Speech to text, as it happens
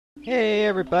Hey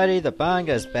everybody, the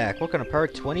Banga's back. Welcome to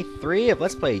part 23 of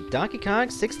Let's Play Donkey Kong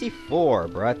 64,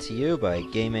 brought to you by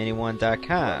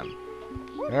GameAnyone.com.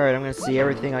 Alright, I'm gonna see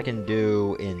everything I can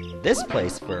do in this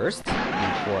place first, before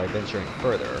I venture any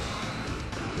further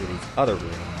through these other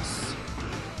rooms.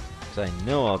 Because I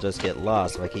know I'll just get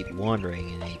lost if I keep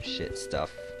wandering and ape shit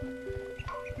stuff.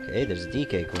 Okay, there's a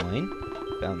DK coin.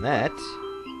 Found that.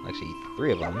 Actually,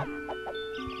 3 of them.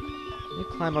 Let me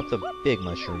climb up the big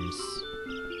mushrooms.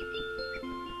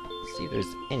 See if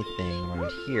there's anything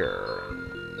around here.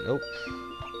 Nope.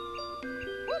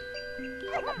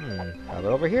 How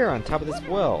about over here on top of this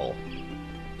well?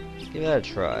 Let's give that a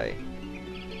try.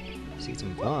 See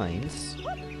some vines.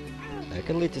 That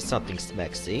could lead to something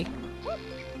smexy.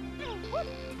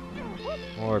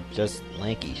 Or just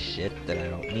lanky shit that I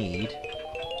don't need.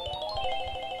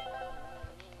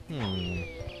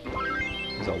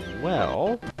 There's a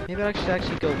well. Maybe I should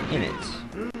actually go in it.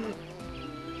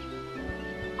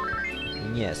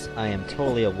 Yes, I am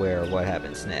totally aware of what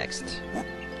happens next.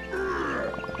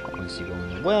 Once you go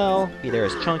in the well, be there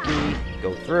as Chunky,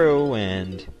 go through,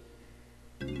 and...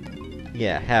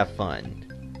 yeah, have fun.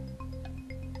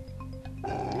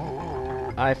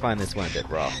 I find this one a bit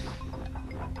rough.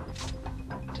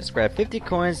 Just grab 50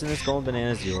 coins and this gold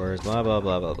banana is yours, blah blah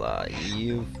blah blah blah.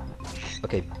 You've...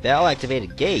 okay,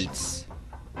 bell-activated gates?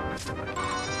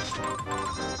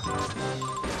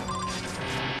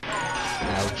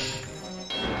 Ouch.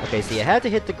 Okay, so you had to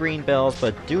hit the green bells,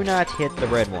 but do not hit the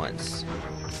red ones.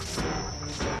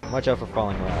 Watch out for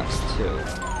falling rocks, too.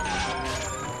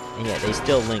 And yeah, they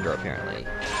still linger, apparently.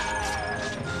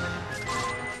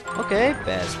 Okay,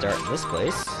 bad start in this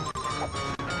place.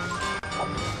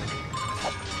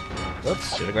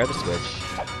 Oops, should've grabbed the switch.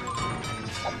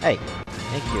 Hey,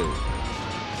 thank you.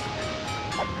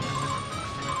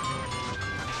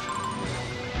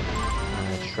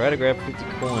 Try to grab 50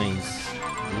 coins.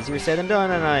 Easier said than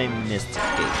done, and I missed the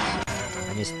gate.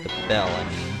 I missed the bell, I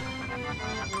mean.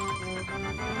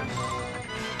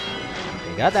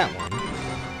 Okay, got that one.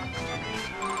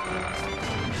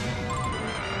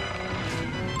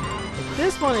 But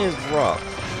this one is rough.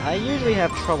 I usually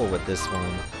have trouble with this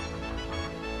one.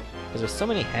 Because there's so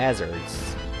many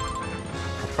hazards.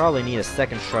 I'll probably need a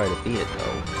second try to beat it,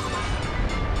 though.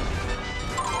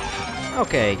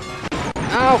 Okay.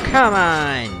 Oh, come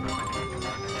on!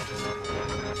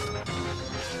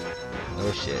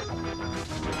 Oh shit.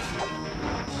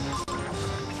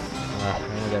 I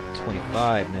only got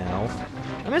 25 now.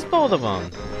 I missed both of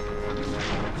them!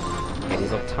 Okay,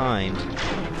 these look timed.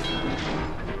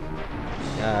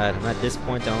 God, I'm at this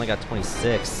point I only got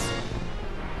 26.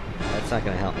 That's not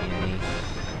gonna help me any.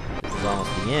 This is almost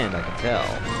the end, I can tell.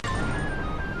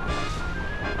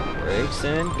 Brakes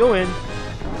and go in!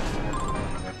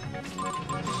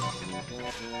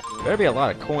 Better be a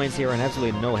lot of coins here and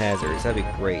absolutely no hazards. That'd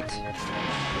be great.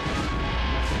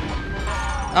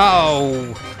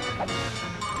 Oh!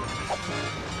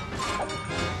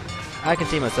 I can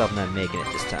see myself not making it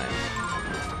this time.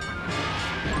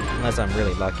 Unless I'm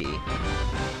really lucky.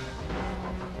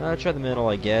 I'll try the middle,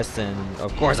 I guess, and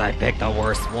of course I picked the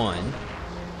worst one.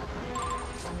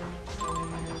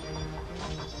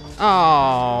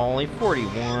 Oh, only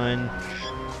 41.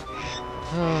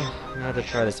 Oh, I'm gonna have to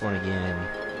try this one again.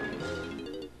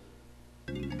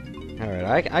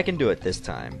 Alright, I can do it this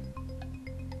time.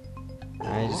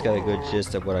 I just got a good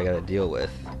gist of what I gotta deal with.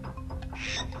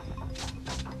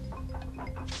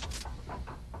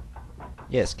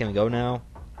 Yes, can we go now?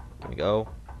 Can we go?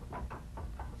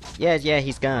 Yeah,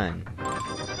 he's gone.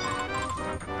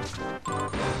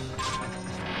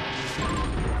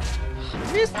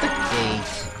 Missed the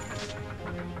gate.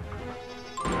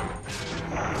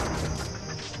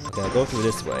 Okay, I'll go through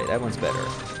this way. That one's better.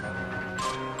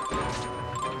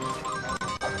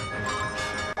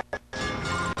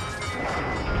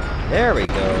 There we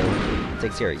go.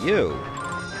 Takes care of you.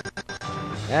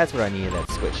 That's what I needed that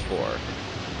switch for.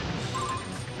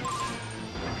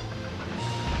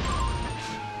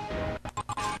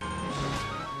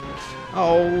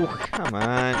 Oh, come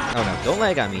on. Oh no, don't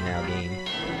lag on me now, game.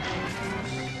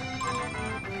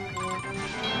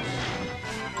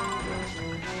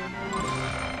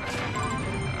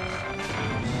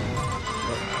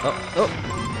 Oh.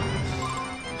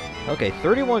 Okay,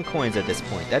 31 coins at this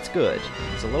point. That's good.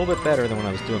 It's a little bit better than what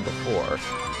I was doing before.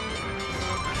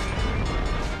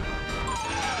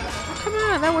 Oh, come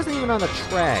on, that wasn't even on the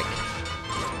track.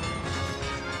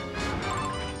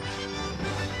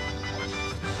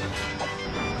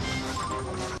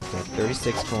 Okay,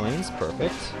 36 coins,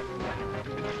 perfect.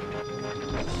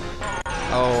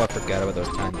 Oh, I forgot about those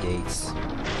time gates.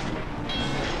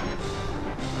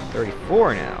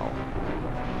 34 now.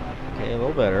 Okay, a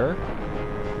little better.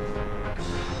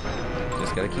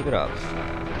 Just gotta keep it up.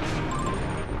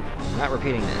 I'm not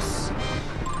repeating this.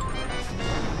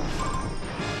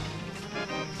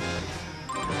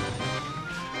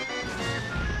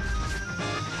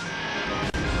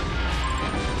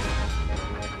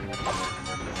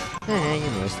 Eh,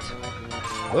 you missed.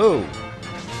 Whoa!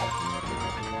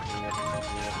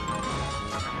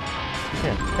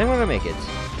 Yeah, I think we're gonna make it.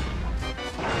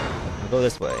 I'll go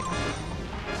this way.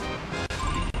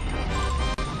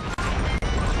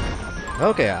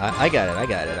 Okay, I got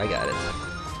it.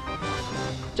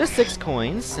 Just 6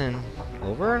 coins, and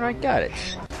over, and I got it.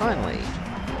 Finally.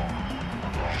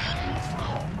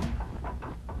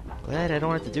 Glad I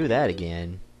don't have to do that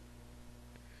again.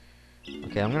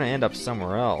 Okay, I'm gonna end up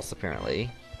somewhere else, apparently.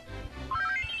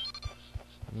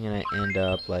 I'm gonna end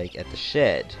up, like, at the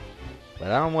shed.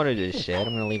 But I don't want to do the shed,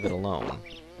 I'm gonna leave it alone.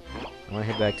 I wanna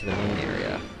head back to the main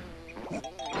area.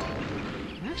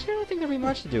 Actually, I don't think there'll be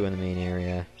much to do in the main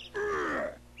area.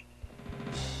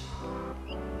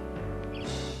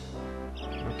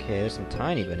 Okay, there's some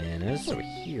tiny bananas over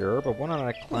here, but why don't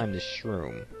I climb this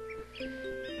shroom?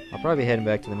 I'll probably be heading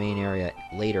back to the main area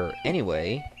later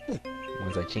anyway,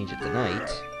 once I change it to night.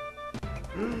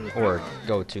 Or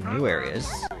go to new areas.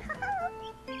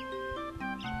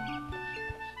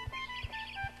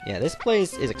 Yeah, this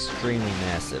place is extremely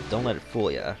massive. Don't let it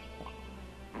fool ya.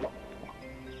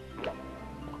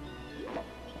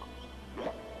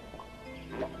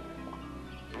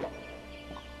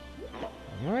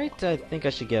 Alright, I think I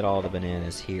should get all the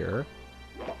bananas here.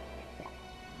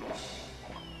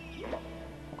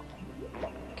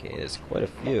 Okay, there's quite a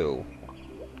few.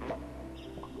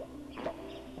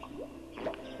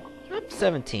 I'm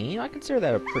 17. I consider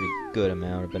that a pretty good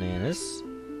amount of bananas.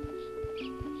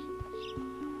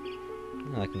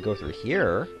 I can go through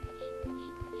here.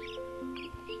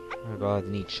 I'll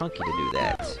need Chunky to do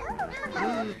that.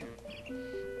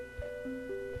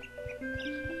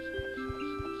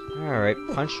 Alright,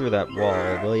 punch through that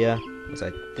wall, will ya? Because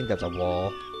I think that's a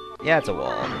wall. Yeah, it's a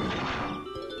wall.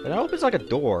 But it opens like a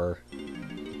door.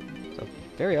 It's a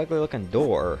very ugly looking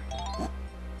door.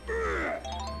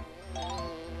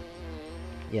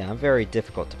 Yeah, I'm very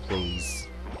difficult to please.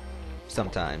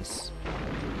 Sometimes.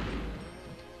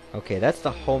 Okay, that's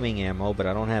the homing ammo, but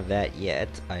I don't have that yet.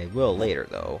 I will later,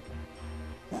 though.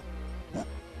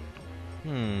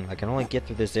 I can only get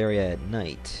through this area at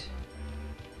night.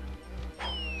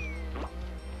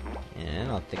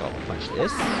 And I think I'll punch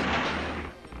this.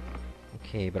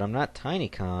 Okay, but I'm not Tiny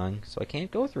Kong, so I can't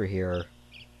go through here.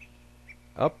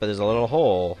 Oh, but there's a little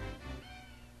hole.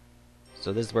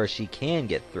 So this is where she can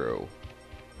get through.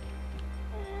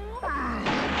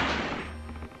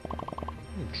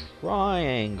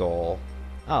 Triangle.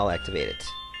 I'll activate it.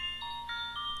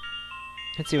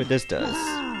 Let's see what this does.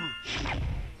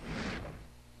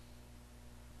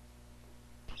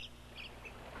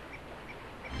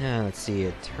 Now, let's see.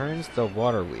 It turns the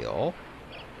water wheel.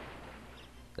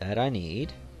 That I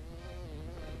need.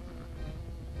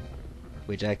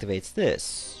 Which activates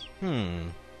this.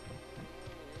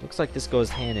 Looks like this goes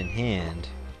hand in hand.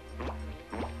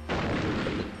 But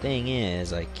the thing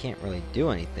is, I can't really do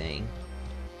anything.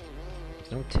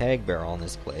 There's no tag barrel in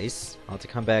this place. I'll have to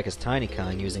come back as Tiny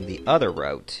Kong using the other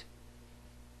route.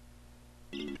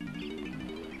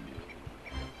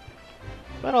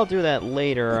 But I'll do that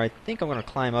later. I think I'm gonna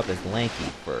climb up as Lanky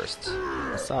first.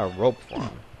 I saw a rope for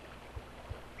him.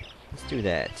 Let's do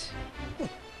that.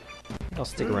 I'll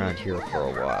stick around here for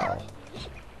a while.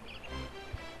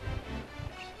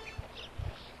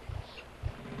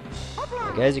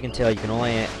 Like, as you can tell, you can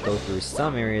only go through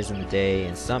some areas in the day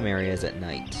and some areas at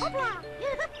night.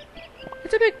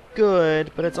 It's a bit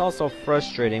good, but it's also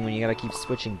frustrating when you gotta keep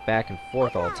switching back and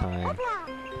forth all the time.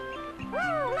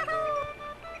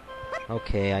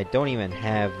 Okay, I don't even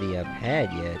have the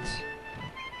pad yet.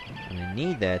 And I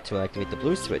need that to activate the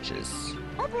blue switches.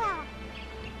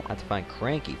 I have to find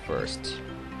Cranky first.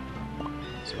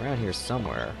 It's around here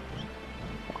somewhere.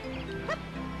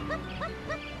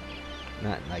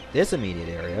 Not in, like, this immediate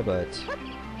area, but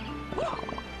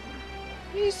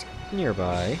he's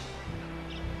nearby.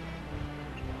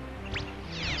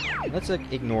 Let's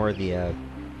ignore the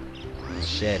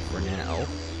shed for now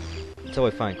until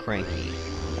we find Cranky.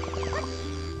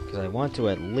 Because I want to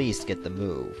at least get the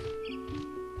move.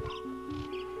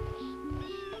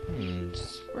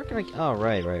 Where can I... Oh,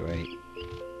 right. Okay,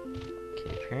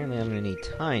 apparently I'm gonna need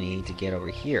Tiny to get over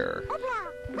here.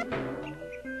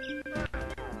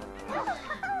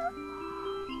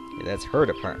 Okay, that's her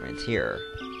department here.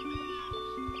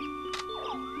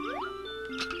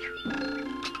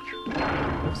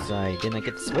 Oops, didn't I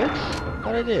get the switch? I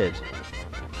thought I did.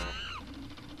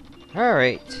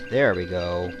 Alright, there we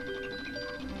go.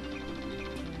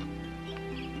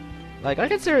 Like, I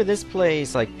consider this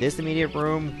place, like this immediate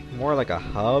room, more like a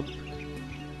hub.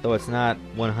 Though it's not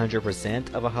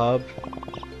 100% of a hub.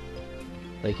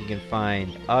 Like, you can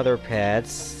find other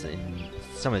paths in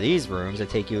some of these rooms that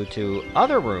take you to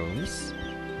other rooms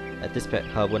that this pet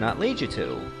hub would not lead you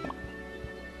to.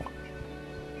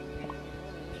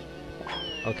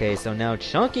 Okay, so now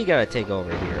Chunky gotta take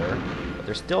over here, but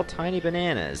there's still tiny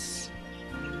bananas.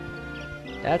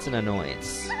 That's an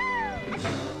annoyance.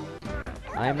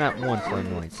 I am not one for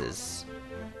annoyances.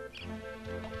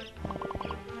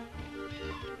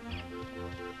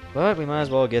 But we might as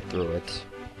well get through it.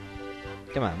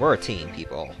 Come on, we're a team,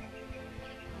 people.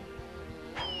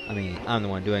 I mean, I'm the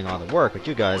one doing all the work, but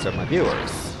you guys are my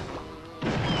viewers.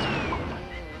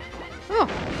 Oh,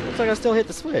 looks like I still hit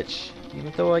the switch,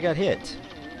 even though I got hit.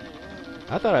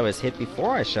 I thought I was hit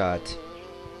before I shot.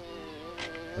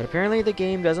 But apparently the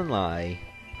game doesn't lie.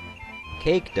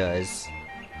 Cake does,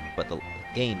 but the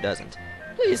game doesn't.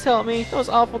 Please help me, those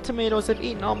awful tomatoes have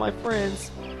eaten all my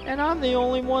friends, and I'm the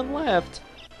only one left.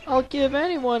 I'll give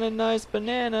anyone a nice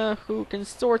banana who can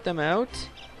sort them out.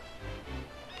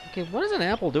 Okay, what is an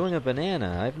apple doing a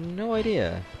banana? I have no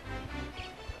idea.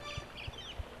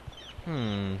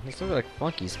 This looks like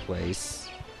Funky's place.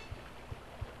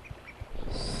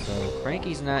 So,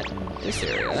 Cranky's not in this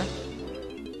area.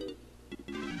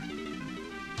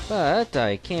 But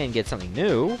I can get something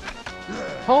new.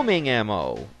 Homing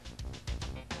ammo!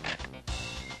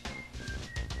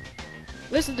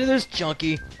 Listen to this,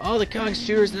 Chunky. All the Kong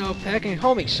shooters now packing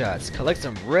homing shots. Collect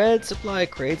some red supply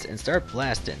crates and start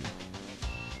blasting.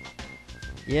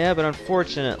 Yeah, but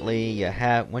unfortunately,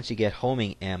 once you get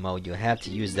homing ammo, you have to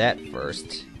use that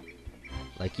first.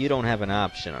 Like, you don't have an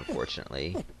option,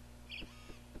 unfortunately.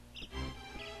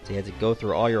 So you have to go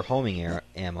through all your homing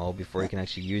ammo before you can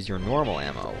actually use your normal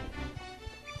ammo.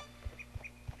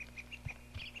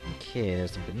 Okay,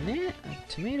 there's some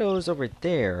tomatoes over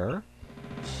there.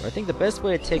 But I think the best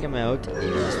way to take them out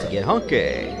is to get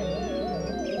Hunky.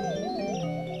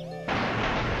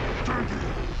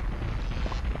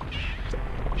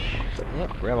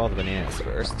 Yep, grab all the bananas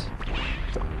first.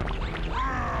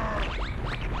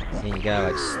 And you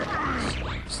gotta,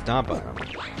 like, stomp on them.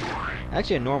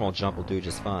 Actually, a normal jump will do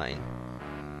just fine.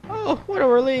 Oh, what a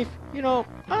relief! You know,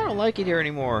 I don't like it here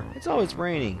anymore. It's always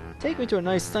raining. Take me to a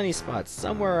nice sunny spot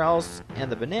somewhere else,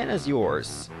 and the banana's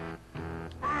yours.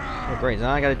 Oh, great.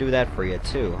 Now I gotta do that for you,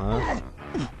 too, huh?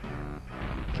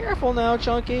 Careful now,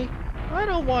 Chunky. I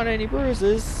don't want any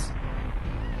bruises.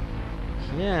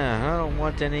 Yeah, I don't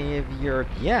want any of your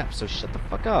yaps, so shut the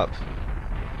fuck up.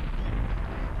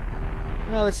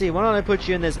 Well, let's see. Why don't I put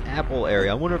you in this apple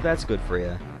area? I wonder if that's good for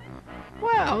you.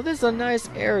 Wow, this is a nice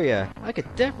area. I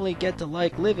could definitely get to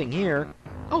like living here.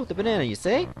 Oh, the banana, you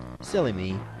say? Silly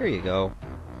me. Here you go.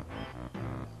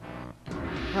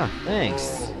 Ah,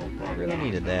 thanks. I really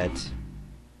needed that.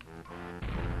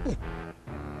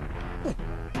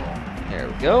 There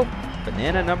we go.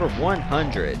 Banana number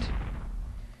 100.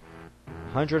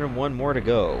 101 more to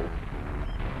go.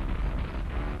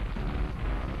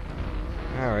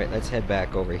 Alright, let's head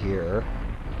back over here.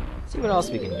 See what else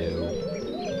we can do.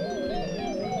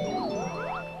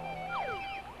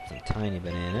 Some tiny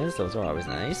bananas. Those are always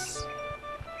nice.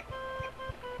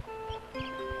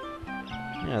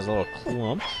 Yeah, there's a little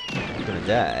clump. You're gonna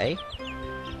die.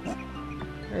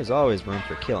 There's always room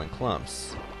for killing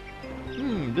clumps.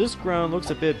 This ground looks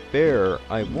a bit bare.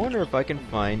 I wonder if I can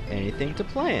find anything to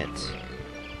plant.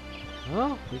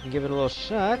 Well, we can give it a little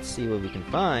shot, see what we can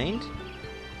find.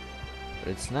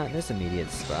 But it's not in this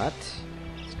immediate spot.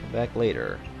 Let's come back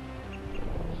later.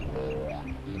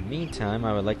 In the meantime,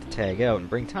 I would like to tag out and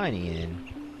bring Tiny in.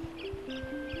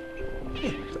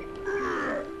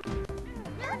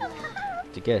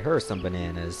 To get her some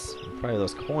bananas. And probably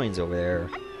those coins over there.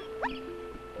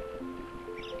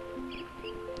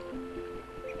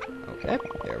 Okay,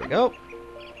 there we go.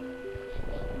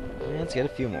 And let's get a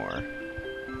few more.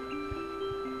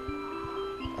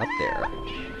 Up there.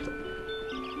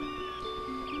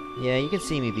 Yeah, you can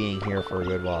see me being here for a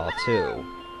good while, too.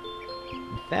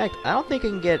 In fact, I don't think I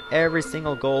can get every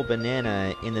single gold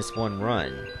banana in this one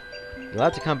run. You'll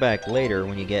have to come back later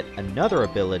when you get another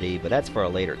ability, but that's for a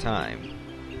later time.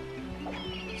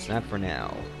 It's not for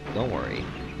now. Don't worry.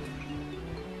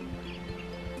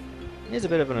 It is a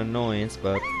bit of an annoyance,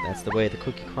 but that's the way the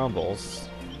cookie crumbles.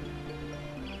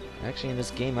 Actually, in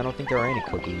this game, I don't think there are any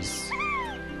cookies.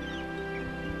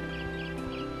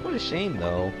 What a shame,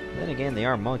 though. Then again, they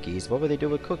are monkeys. What would they do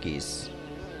with cookies?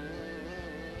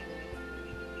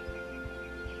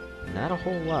 Not a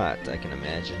whole lot, I can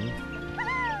imagine.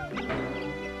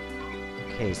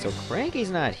 Okay, so Cranky's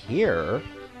not here.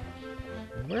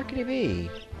 Where could he be?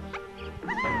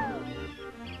 I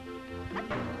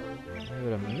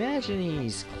would imagine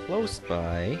he's close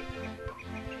by.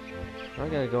 I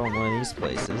gotta go in one of these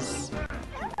places.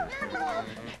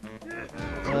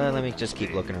 Let me just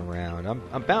keep looking around.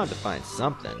 I'm bound to find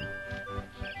something.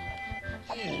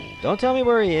 Don't tell me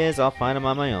where he is, I'll find him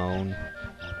on my own.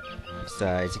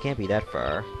 Besides, he can't be that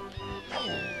far.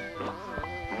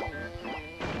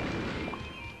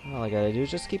 All I gotta do is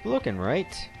just keep looking,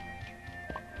 right?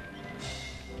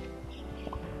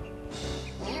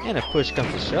 And if push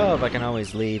comes to shove, I can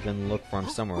always leave and look for him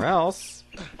somewhere else.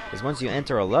 Because once you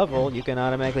enter a level, you can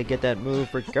automatically get that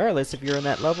move regardless if you're in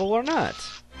that level or not.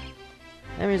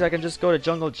 That means I can just go to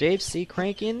Jungle Japes, see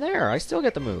Cranky in there. I still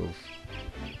get the move.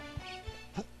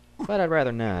 But I'd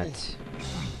rather not.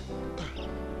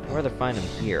 I'd rather find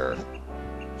him here.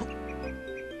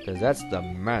 Because that's the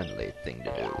manly thing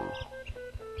to do.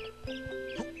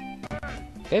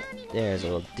 Okay, there's a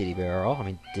little Diddy barrel. I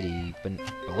mean, Diddy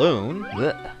balloon.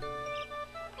 Blech.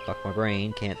 Fuck my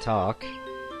brain, can't talk.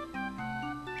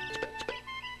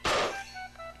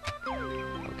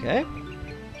 Okay.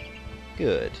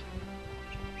 Good.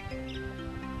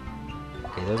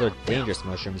 Okay, those are dangerous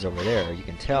mushrooms over there. You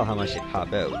can tell how much they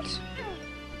pop out.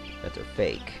 That they're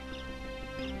fake.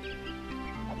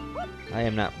 I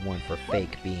am not one for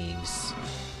fake beings.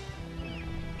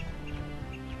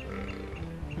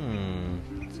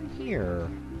 What's in here?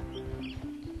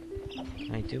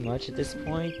 Can I do much at this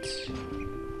point?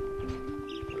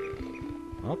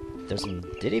 Oh, there's some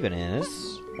Diddy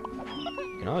bananas.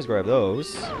 You can always grab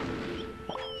those.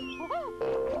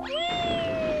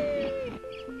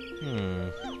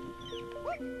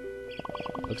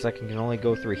 Looks like I can only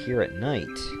go through here at night.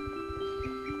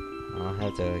 I'll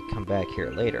have to come back here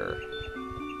later.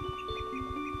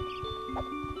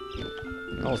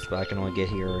 Also, I can only get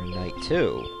here at night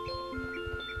too.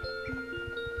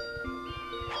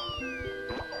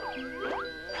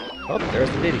 Oh, there's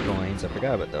the Diddy coins. I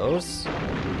forgot about those.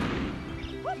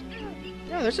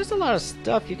 Yeah, there's just a lot of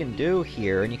stuff you can do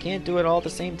here, and you can't do it all at the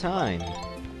same time.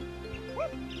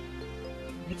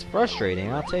 It's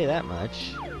frustrating, I'll tell you that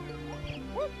much.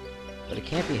 But it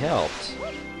can't be helped.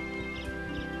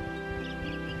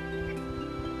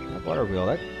 That water wheel,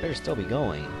 that better still be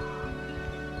going.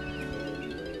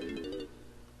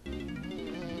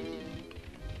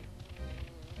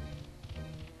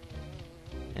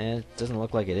 And it doesn't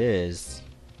look like it is.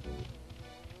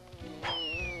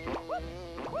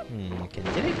 Can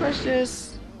Diddy crush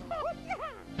this?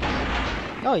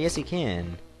 Oh, yes he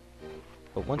can.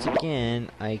 But once again,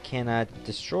 I cannot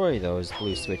destroy those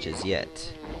blue switches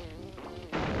yet.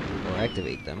 Or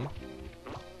activate them.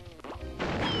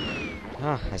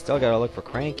 I still gotta look for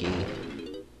Cranky.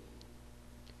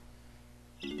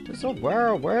 So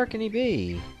where can he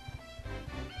be?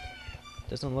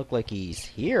 Doesn't look like he's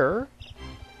here.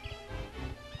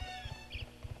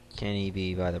 Can he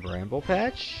be by the bramble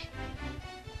patch?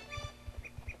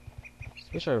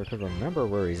 Just wish I could remember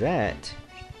where he's at.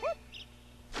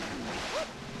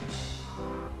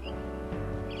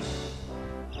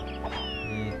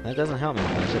 That doesn't help me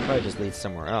much. It probably just leads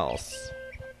somewhere else.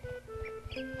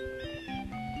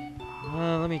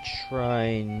 Let me try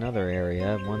another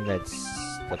area. One that's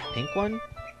the pink one?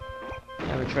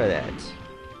 Yeah, let me try that.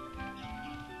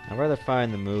 I'd rather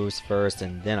find the moves first,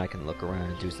 and then I can look around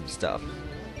and do some stuff.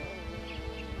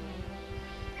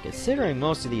 Considering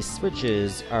most of these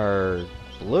switches are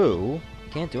blue,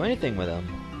 can't do anything with them.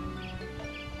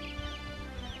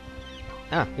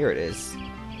 Ah, here it is.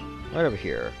 Right over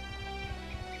here.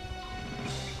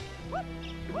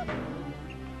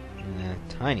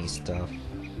 Tiny stuff.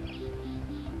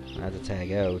 I have to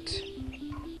tag out.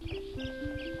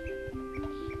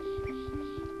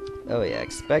 Oh yeah,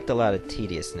 expect a lot of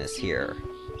tediousness here.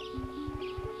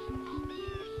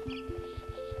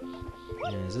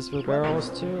 And is this what barrels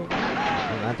too?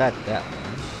 No, not that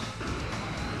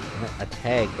one. A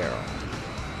tag barrel.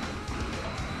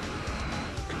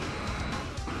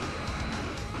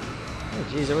 Oh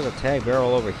geez, there was a tag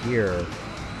barrel over here.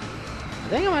 I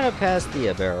think I might have passed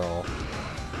the barrel.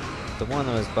 The one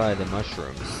that was by the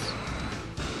mushrooms.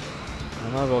 I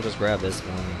might as well just grab this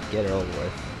one and get it over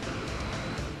with.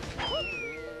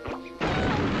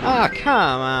 Ah,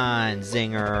 come on,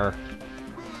 Zinger!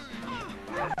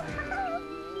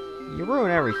 You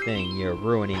ruin everything, you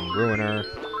ruining ruiner.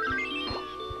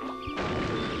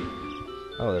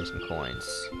 Oh, there's some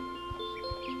coins.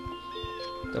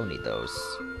 Don't need those.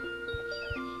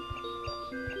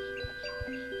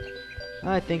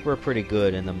 I think we're pretty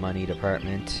good in the money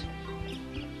department.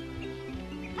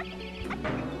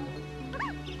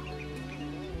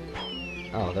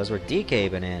 Oh, those were DK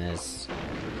bananas.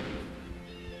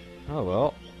 Oh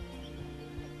well.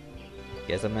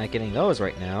 Guess I'm not getting those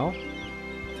right now.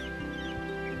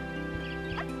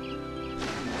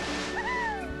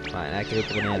 Fine, activate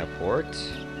the banana port.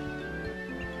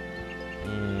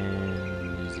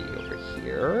 And is he over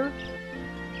here?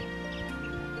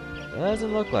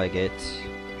 Doesn't look like it.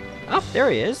 Oh, there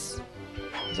he is!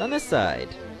 He's on this side.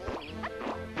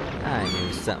 I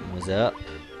knew something was up.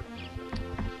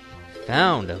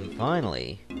 Found him,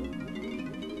 finally.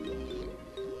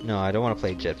 No, I don't want to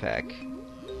play jetpack.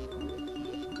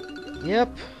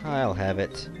 Yep, I'll have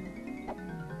it.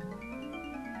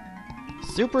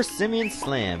 Super Simian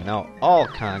Slam. Now all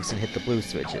Kongs can hit the blue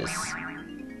switches.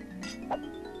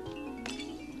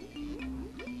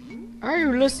 Are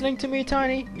you listening to me,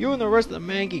 Tiny? You and the rest of the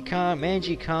Mangy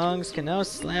Kongs can now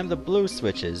slam the blue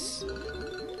switches.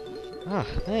 Ah,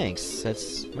 thanks.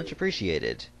 That's much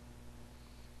appreciated.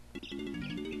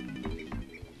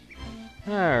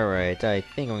 Alright, I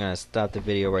think I'm gonna stop the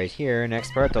video right here.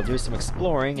 Next part, I'll do some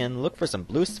exploring and look for some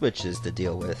blue switches to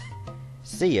deal with.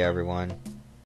 See ya, everyone.